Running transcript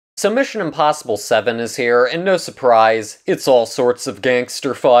So Mission Impossible 7 is here, and no surprise, it's all sorts of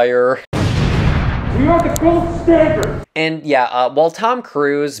gangster fire. We are the gold standard! And yeah, while Tom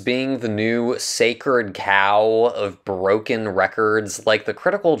Cruise being the new sacred cow of broken records like The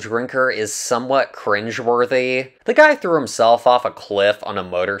Critical Drinker is somewhat cringeworthy, the guy threw himself off a cliff on a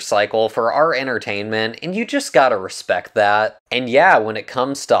motorcycle for our entertainment, and you just gotta respect that. And yeah, when it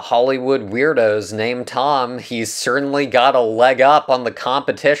comes to Hollywood weirdos named Tom, he's certainly got a leg up on the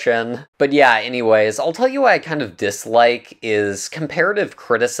competition. But yeah, anyways, I'll tell you what I kind of dislike is comparative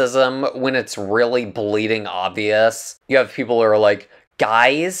criticism when it's really bleeding obvious. You have people who are like,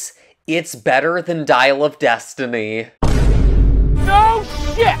 guys, it's better than Dial of Destiny. No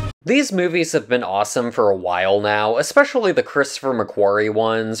shit! These movies have been awesome for a while now, especially the Christopher McQuarrie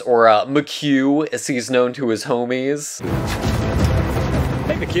ones, or McQ, as he's known to his homies.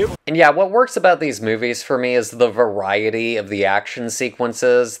 Hey, McQ. And yeah, what works about these movies for me is the variety of the action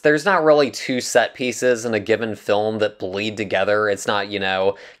sequences. There's not really two set pieces in a given film that bleed together. It's not, you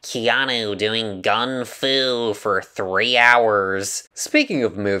know, Keanu doing gun fu for 3 hours. Speaking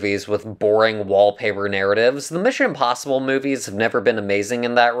of movies with boring wallpaper narratives, the Mission Impossible movies have never been amazing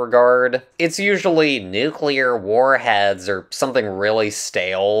in that regard. It's usually nuclear warheads or something really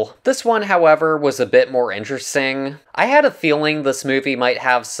stale. This one, however, was a bit more interesting. I had a feeling this movie might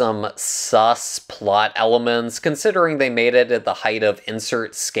have some sus plot elements, considering they made it at the height of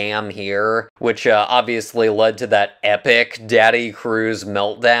insert scam here, which obviously led to that epic Daddy Cruise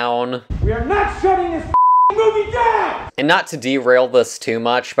meltdown. We are not shutting this movie down! And not to derail this too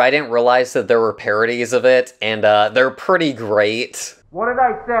much, but I didn't realize that there were parodies of it, and they're pretty great. What did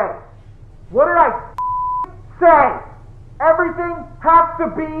I say? What did I say? Everything has to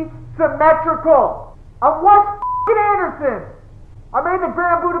be symmetrical. I'm Wes Anderson. I'm in the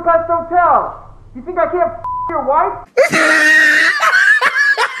Grand Budapest Hotel. You think I can't your wife?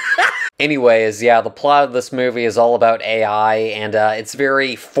 Anyways, yeah, the plot of this movie is all about AI, and it's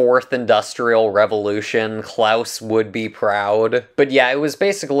very fourth industrial revolution. Klaus would be proud. But yeah, it was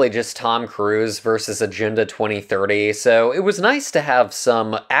basically just Tom Cruise versus Agenda 2030, so it was nice to have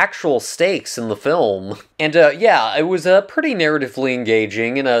some actual stakes in the film. And yeah, it was pretty narratively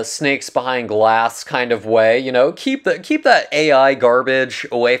engaging in a snakes behind glass kind of way, you know, keep that AI garbage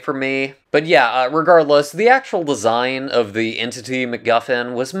away from me. But yeah, regardless, the actual design of the entity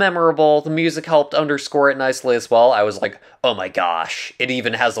MacGuffin was memorable, the music helped underscore it nicely as well. I was like, oh my gosh, it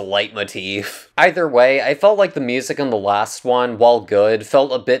even has a leitmotif. Either way, I felt like the music in the last one, while good,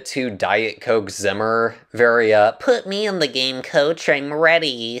 felt a bit too Diet Coke Zimmer. Very, put me in the game, coach, I'm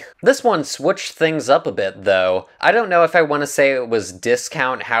ready. This one switched things up a bit, though. I don't know if I want to say it was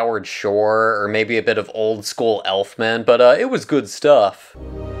discount Howard Shore, or maybe a bit of old school Elfman, but it was good stuff.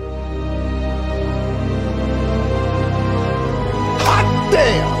 Hot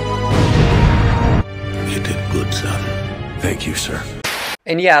damn! You did good, son. Thank you, sir.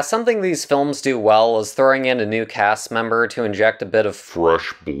 And yeah, something these films do well is throwing in a new cast member to inject a bit of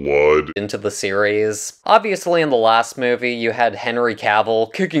fresh blood into the series. Obviously, in the last movie, you had Henry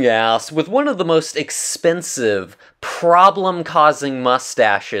Cavill kicking ass with one of the most expensive, problem-causing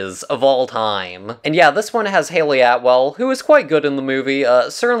mustaches of all time. And yeah, this one has Haley Atwell, who is quite good in the movie.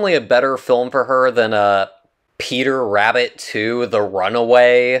 Certainly a better film for her than, Peter Rabbit 2, The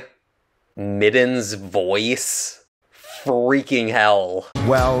Runaway. Midden's voice. Freaking hell.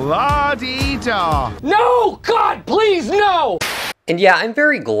 Well, la-dee-da. No! God, please, no! And yeah, I'm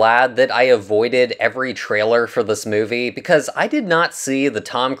very glad that I avoided every trailer for this movie, because I did not see the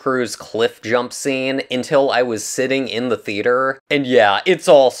Tom Cruise cliff jump scene until I was sitting in the theater. And yeah, it's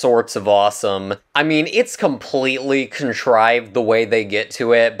all sorts of awesome. I mean, it's completely contrived the way they get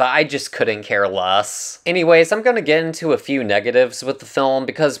to it, but I just couldn't care less. Anyways, I'm gonna get into a few negatives with the film,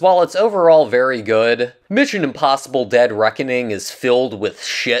 because while it's overall very good, Mission Impossible Dead Reckoning is filled with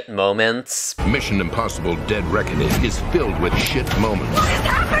shit moments. Mission Impossible Dead Reckoning is filled with shit moments. What is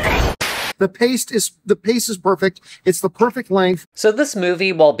happening? The pace is perfect. It's the perfect length. So this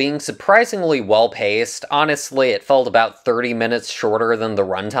movie, while being surprisingly well-paced, honestly, it felt about 30 minutes shorter than the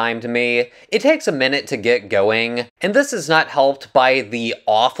runtime to me. It takes a minute to get going, and this is not helped by the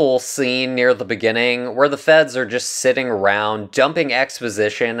awful scene near the beginning, where the feds are just sitting around, dumping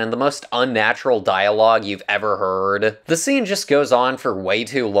exposition and the most unnatural dialogue you've ever heard. The scene just goes on for way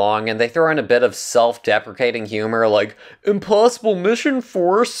too long, and they throw in a bit of self-deprecating humor like, "Impossible mission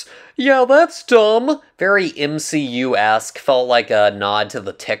force? Yeah, that's dumb." Very MCU-esque, felt like a nod to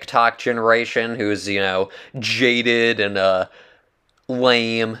the TikTok generation who's, you know, jaded and,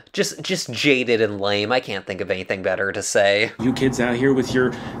 Lame. Just jaded and lame. I can't think of anything better to say. You kids out here with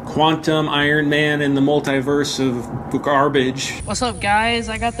your quantum Iron Man and the multiverse of garbage. What's up, guys?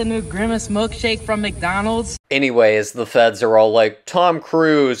 I got the new Grimace milkshake from McDonald's. Anyways, the feds are all like, Tom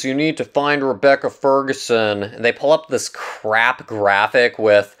Cruise, you need to find Rebecca Ferguson. And they pull up this crap graphic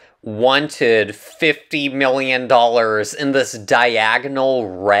with wanted $50 million in this diagonal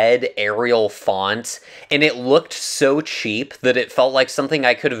red Arial font, and it looked so cheap that it felt like something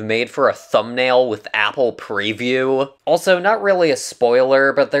I could have made for a thumbnail with Apple Preview. Also, not really a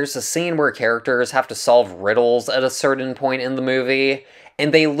spoiler, but there's a scene where characters have to solve riddles at a certain point in the movie,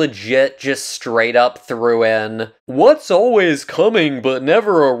 and they legit just straight up threw in, "What's always coming but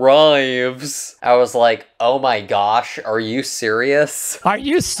never arrives?" I was like, oh my gosh, are you serious? Are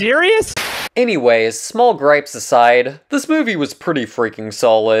you serious? Anyways, small gripes aside, this movie was pretty freaking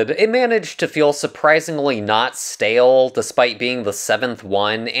solid. It managed to feel surprisingly not stale, despite being the 7th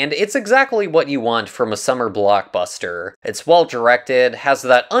one, and it's exactly what you want from a summer blockbuster. It's well directed, has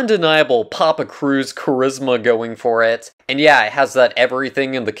that undeniable Papa Cruz charisma going for it, and yeah, it has that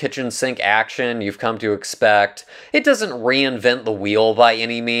everything in the kitchen sink action you've come to expect. It doesn't reinvent the wheel by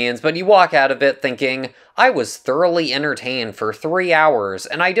any means, but you walk out of it thinking, I was thoroughly entertained for 3 hours,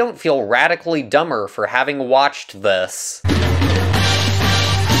 and I don't feel radically dumber for having watched this.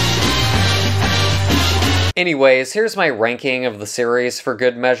 Anyways, here's my ranking of the series for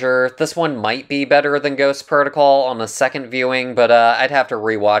good measure. This one might be better than Ghost Protocol on a second viewing, but I'd have to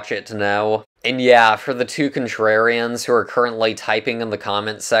rewatch it to know. And yeah, for the two contrarians who are currently typing in the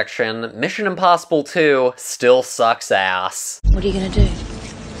comments section, Mission Impossible 2 still sucks ass. What are you gonna do?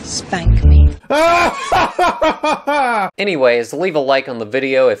 Spank me. Anyways, leave a like on the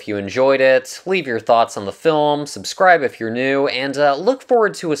video if you enjoyed it, leave your thoughts on the film, subscribe if you're new, and look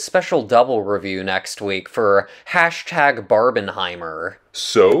forward to a special double review next week for hashtag Barbenheimer.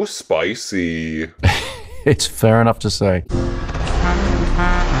 So spicy. It's fair enough to say.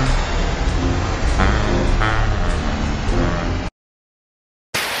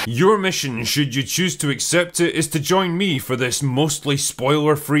 Your mission, should you choose to accept it, is to join me for this mostly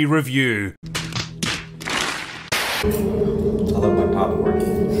spoiler-free review. I love my popcorn.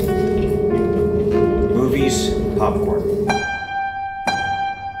 Movies, popcorn.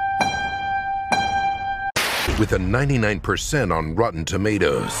 With a 99% on Rotten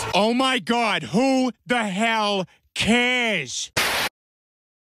Tomatoes. Oh my God, who the hell cares?